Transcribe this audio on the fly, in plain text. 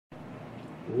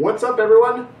What's up,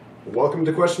 everyone? Welcome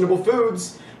to Questionable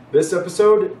Foods. This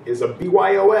episode is a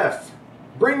B.Y.O.F.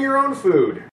 Bring your own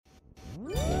food.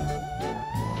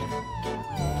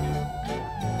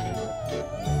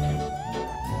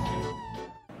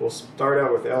 We'll start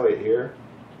out with Elliot here.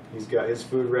 He's got his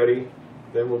food ready.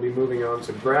 Then we'll be moving on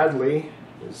to Bradley,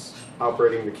 who's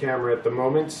operating the camera at the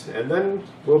moment. And then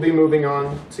we'll be moving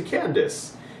on to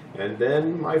Candace. And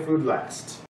then my food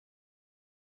last.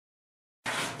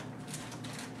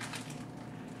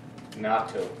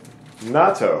 Natto.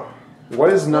 Natto.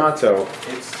 What is natto?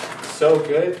 It's so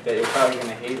good that you're probably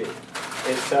gonna hate it.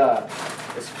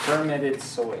 It's fermented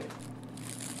soy.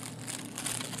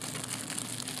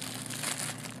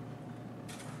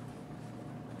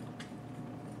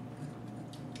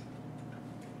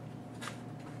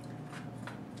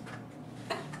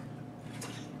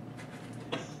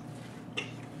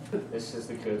 This is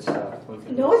the good stuff. Look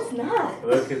at No, this. it's not.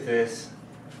 Look at this.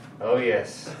 Oh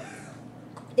yes.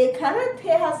 It kind of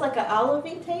has like an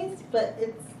olivey taste, but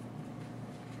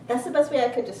that's the best way I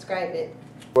could describe it.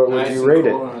 What would you rate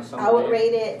it? I would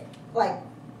rate it like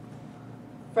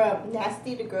from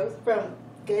nasty to gross, from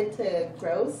good to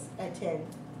gross, a 10.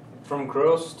 From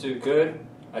gross to good,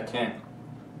 a 10.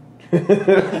 I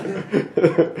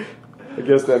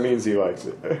guess that means he likes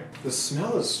it. The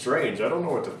smell is strange. I don't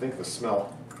know what to think of the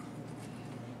smell.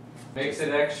 Makes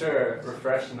it extra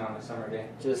refreshing on a summer day.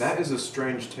 That is a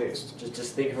strange taste.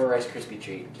 Just think of a Rice Krispie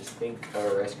treat. Just think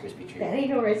of a Rice Krispie treat. That ain't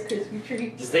no Rice Krispie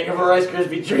treat. Just think of a Rice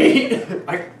Krispie treat.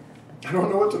 I don't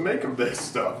know what to make of this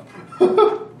stuff.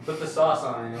 Put the sauce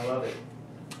on and you'll love it.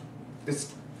 I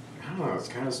don't know, it's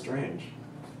kind of strange.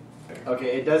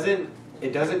 Okay, it doesn't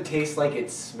taste like it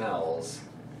smells.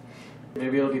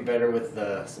 Maybe it'll be better with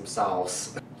some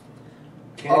sauce.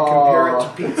 Can't compare it to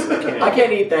pizza, can I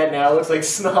can't eat that now. It looks like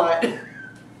snot.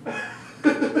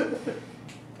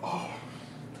 Oh.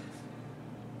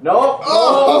 No.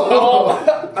 Oh.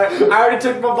 I already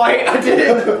took my bite. I did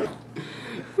it.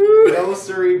 No,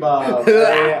 siree, Bob.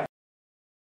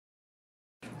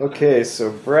 Okay,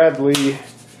 so Bradley,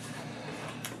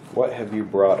 what have you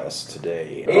brought us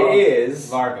today? It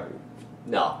is Largo.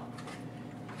 no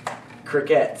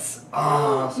crickets.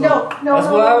 No. That's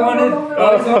what I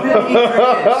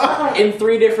wanted. In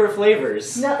 3 different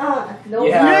flavors. Nuh-uh. No.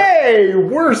 Yeah. Yay!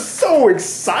 We're so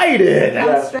excited!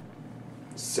 Yeah.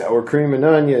 Sour cream and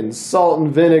onion, salt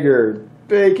and vinegar,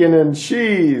 bacon and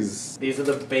cheese. These are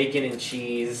the bacon and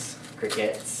cheese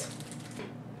crickets.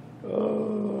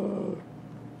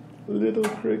 Little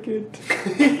cricket.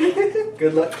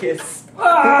 Good luck, kiss.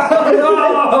 Ah,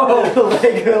 no!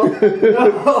 Lego.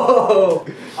 No!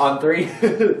 On 3.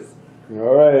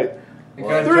 All right. You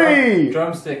got a 3,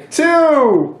 drumstick.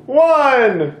 2,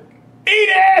 1, eat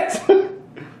it!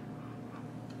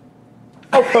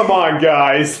 Oh, come on,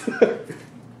 guys.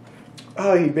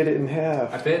 Oh, he bit it in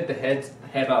half. I bit the head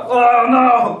off. Oh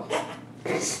no!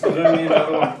 I don't need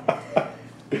another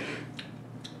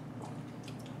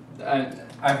one.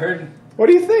 I heard. What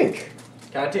do you think?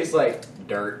 Kind of tastes like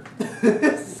dirt.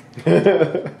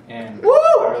 And Woo!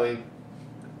 really.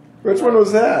 Which one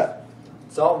was that?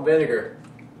 Salt and vinegar.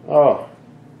 Oh,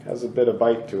 has a bit of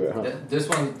bite to it, huh? This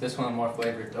one more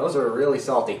flavored. Those are really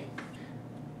salty.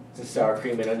 It's a sour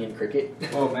cream and onion cricket.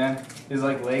 Oh man, his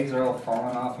like legs are all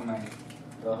falling off of my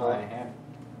hand.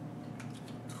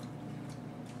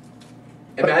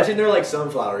 Imagine they're like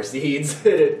sunflower seeds.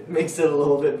 It makes it a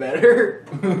little bit better.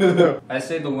 I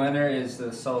say the winner is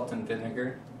the salt and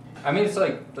vinegar. I mean, it's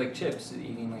like chips,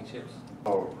 eating like chips.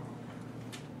 Oh.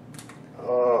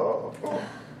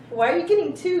 Why are you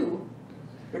getting 2?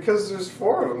 Because there's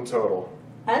 4 of them total.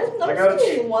 I just I gotta noticed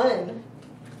getting 1.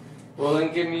 Well,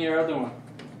 then give me your other one.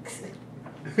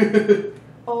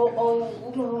 Oh.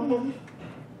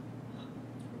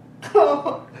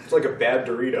 It's like a bad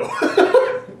Dorito.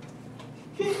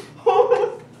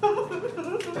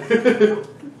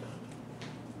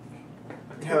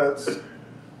 Yeah, it's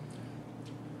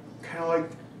kind of like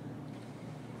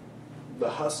the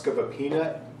husk of a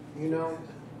peanut, you know?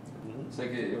 It's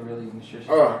like a really nutritious.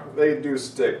 Oh, they do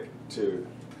stick to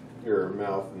your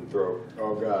mouth and throat.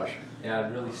 Oh gosh. Yeah,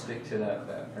 I'd really stick to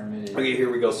that fermented. Okay, here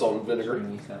we go, salt and vinegar.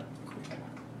 stringy stuff.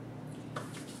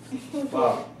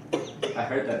 Wow, I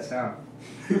heard that sound.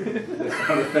 That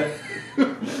sound effect.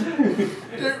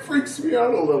 It freaks me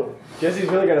out a little. Jesse's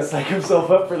really gonna psych himself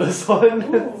up for this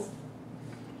one.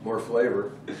 More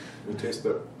flavor. You taste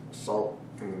the salt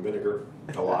and vinegar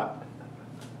a lot.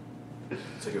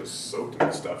 It's like it was soaked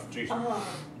in stuff. Jeez.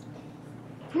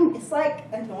 It's like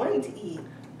annoying to eat.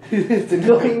 It's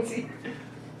annoying to eat.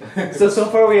 So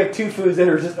far we have 2 foods that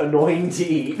are just annoying to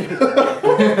eat.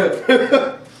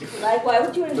 Like, why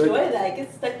would you enjoy that? It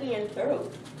gets stuck in your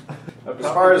throat. As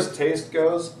far as taste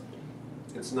goes,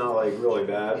 it's not like really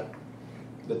bad.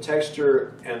 The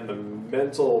texture and the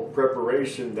mental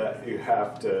preparation that you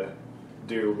have to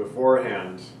do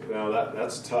beforehand, you know,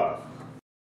 that's tough.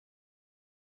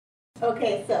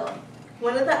 Okay, so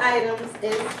one of the items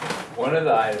is. One of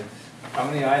the items. How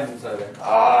many items are there?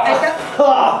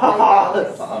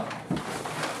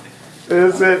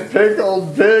 Is it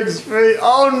pickled pig's feet?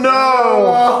 Oh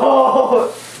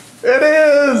no! It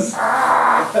is!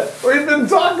 We've been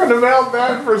talking about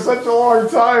that for such a long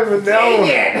time and now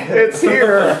it's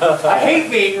here. I hate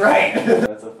being right.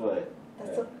 That's a foot.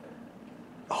 That's a,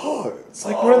 Oh, it's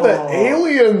like one of the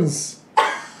aliens.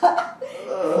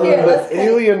 Here, let's The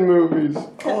alien movies.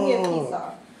 cut me a piece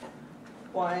off.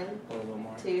 1, A little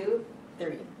more. 2,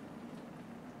 3.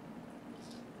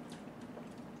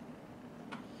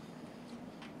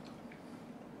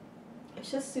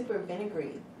 It's just super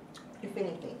vinegary, if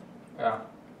anything. Yeah.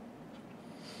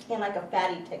 And like a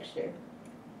fatty texture.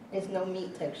 There's no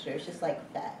meat texture, it's just like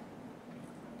fat.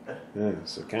 Yeah,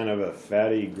 so kind of a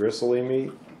fatty, gristly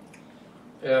meat.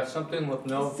 Yeah, something with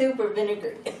no, Super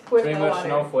vinegary with pretty no much water.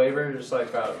 no flavor, just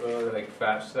like really like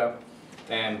fat stuff,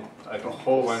 and like a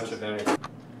whole bunch of vinegar.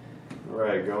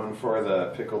 Alright, going for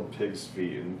the pickled pig's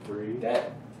feet in 3,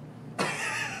 That.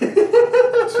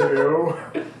 2,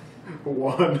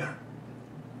 1.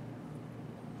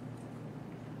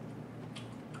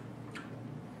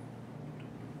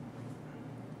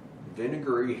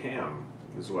 Vinegary ham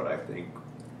is what I think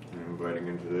I'm biting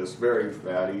into this. Very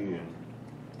fatty and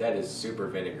That is super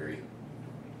vinegary.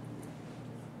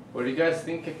 What do you guys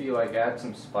think if you like add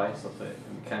some spice with it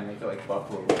and kind of make it like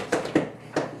buffalo wings?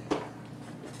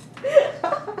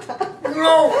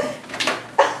 no!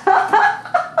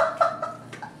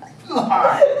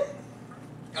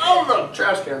 Oh, the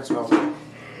trash can smells.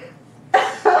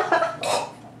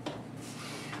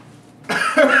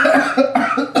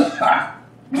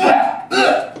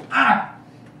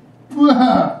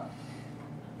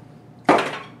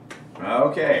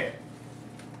 Okay.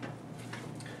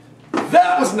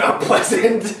 That was not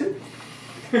pleasant.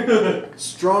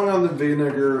 Strong on the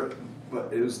vinegar,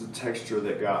 but it was the texture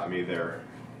that got me there.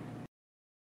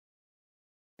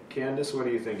 Candace, what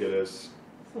do you think it is?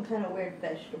 Some kind of weird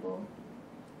vegetable.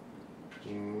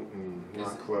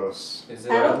 Not close. Is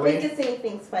it I don't Bradley? think it's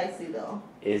anything spicy though.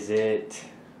 Is it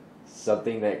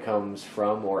something that comes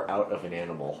from or out of an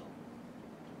animal?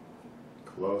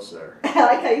 Closer. I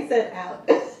like how you said out.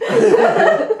 is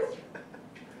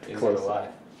Close. it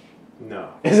alive? No.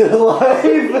 Is it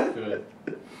alive? Good.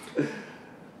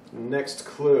 Next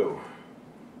clue.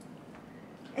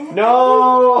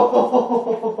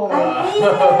 No! I hate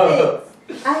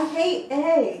eggs. I hate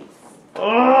eggs.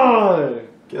 Oh!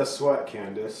 Guess what,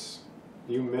 Candace?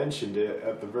 You mentioned it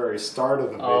at the very start of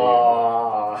the video.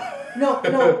 Aww. No,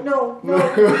 no, no, no,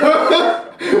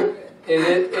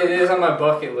 It is on my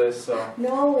bucket list, so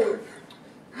no.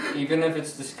 even if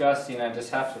it's disgusting, I just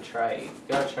have to try it. You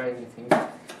gotta try anything.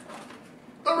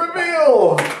 The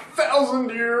reveal!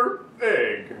 1,000-year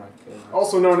egg. Oh my goodness.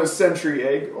 Also known as century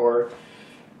egg, or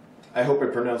I hope I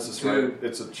pronounced this right. Dude.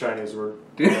 It's a Chinese word.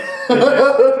 These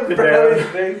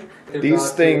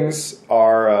These things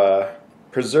are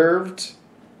preserved,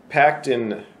 packed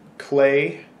in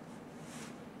clay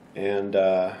and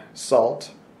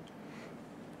salt,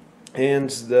 and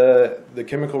the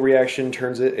chemical reaction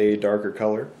turns it a darker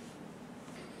color.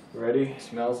 Ready? It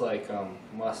smells like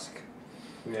musk.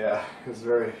 Yeah, it's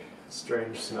very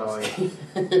strange smelling.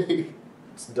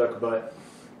 It's duck butt.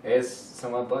 It's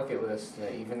on my bucket list.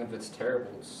 Even if it's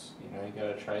terrible, it's, you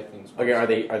gotta try things. Okay, are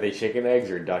they chicken eggs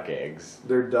or duck eggs?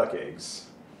 They're duck eggs.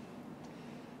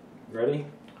 Ready?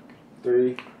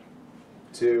 3,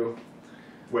 2,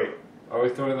 wait. Are we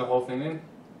throwing the whole thing in?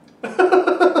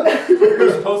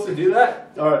 We're supposed to do that?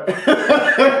 Alright.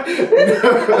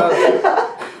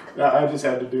 No, I just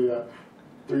had to do that.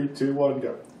 3, 2, 1,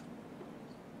 go.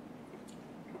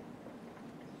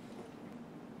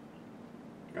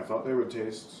 I thought they would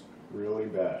taste really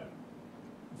bad.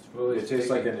 It's really It tastes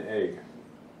like sticky. an egg.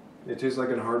 It tastes like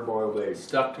a hard-boiled egg.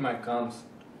 Stuck to my gums.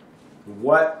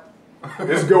 What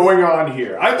is going on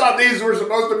here? I thought these were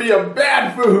supposed to be a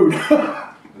bad food.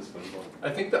 I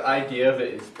think the idea of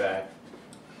it is bad,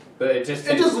 but it just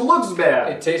It just looks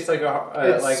bad. it tastes like a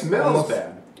It like smells almost,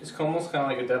 bad. It's almost kind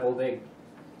of like a deviled egg,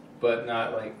 but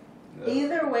not like.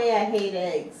 Either way, I hate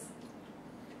eggs.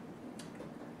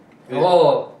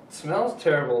 Oh, it smells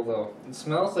terrible though. It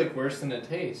smells like worse than it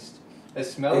tastes. I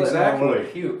smell it and I want to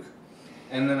Exactly. puke,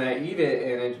 and then I eat it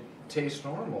and it tastes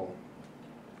normal.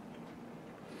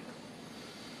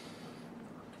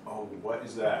 Oh, what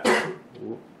is that?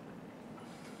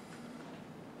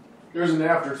 There's an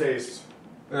aftertaste.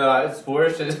 It's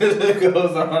worse as it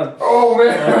goes on. Oh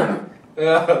man.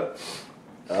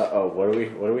 Uh-oh, what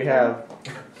do we have?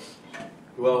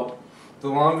 Well, the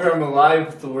longer I'm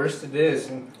alive, the worse it is,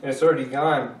 and it's already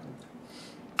gone.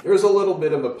 There's a little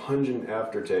bit of a pungent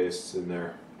aftertaste in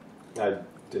there. I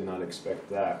did not expect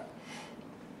that.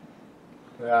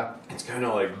 Yeah. It's kind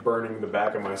of like burning the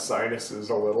back of my sinuses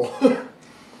a little.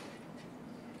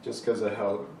 Just because of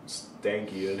how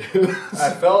stanky it is.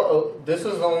 I felt this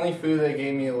was the only food that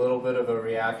gave me a little bit of a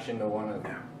reaction to want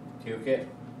to puke it.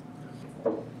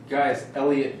 Guys,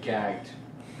 Elliot gagged.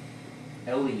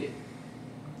 Elliot.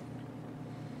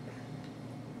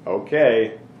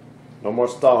 Okay. No more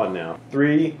stalling now.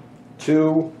 3,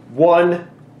 2, 1,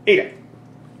 eat it.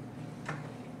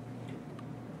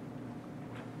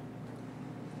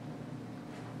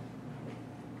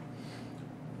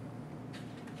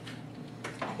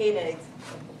 I hate eggs.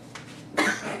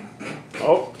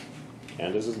 Oh,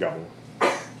 Candace is gone.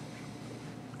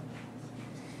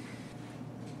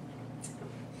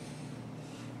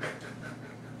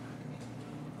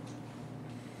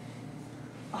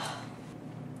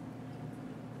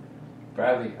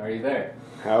 Bradley, are you there?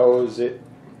 How is it?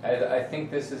 I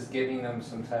think this is giving them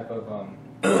some type of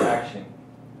reaction,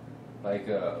 like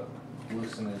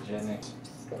hallucinogenic.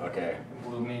 Okay,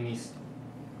 Blue minis.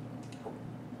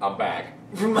 I'm back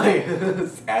from my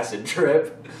acid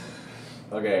trip.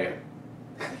 Okay.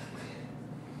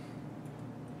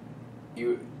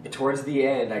 Towards the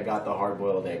end, I got the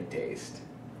hard-boiled egg taste,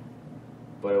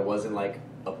 but it wasn't like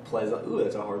a pleasant. Ooh,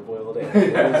 that's a hard-boiled egg.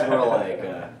 It was more like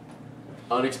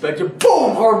unexpected.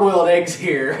 Boom, hard-boiled eggs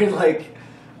here, and like,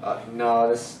 no,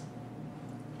 this.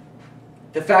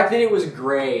 The fact that it was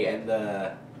gray and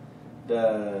the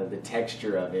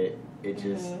texture of it, it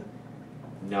just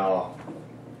no.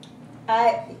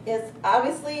 It's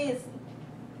obviously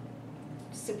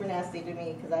super nasty to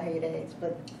me because I hate eggs,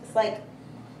 but it's like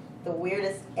the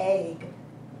weirdest egg.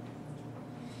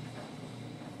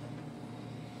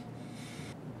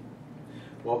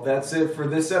 Well, that's it for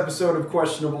this episode of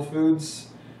Questionable Foods.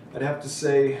 I'd have to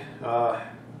say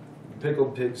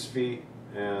pickled pig's feet,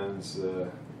 and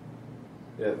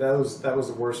yeah, that was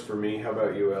the worst for me. How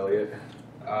about you, Elliot?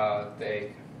 The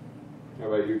egg. How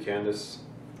about you, Candace?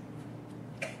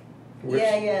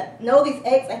 Yeah. No, these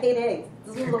eggs. I hate eggs.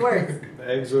 This was the worst. The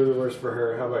eggs were the worst for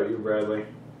her. How about you, Bradley?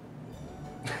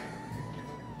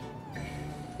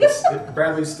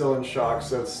 Bradley's still in shock,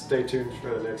 so stay tuned for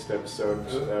the next episode.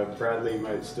 Bradley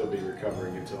might still be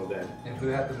recovering until then. And who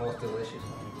had the most delicious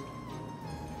one?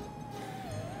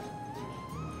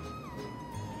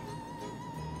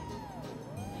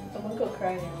 I'm gonna go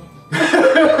cry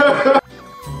now.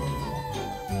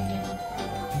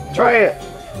 Try it!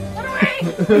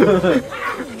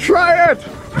 Try it!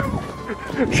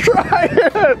 Try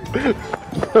it!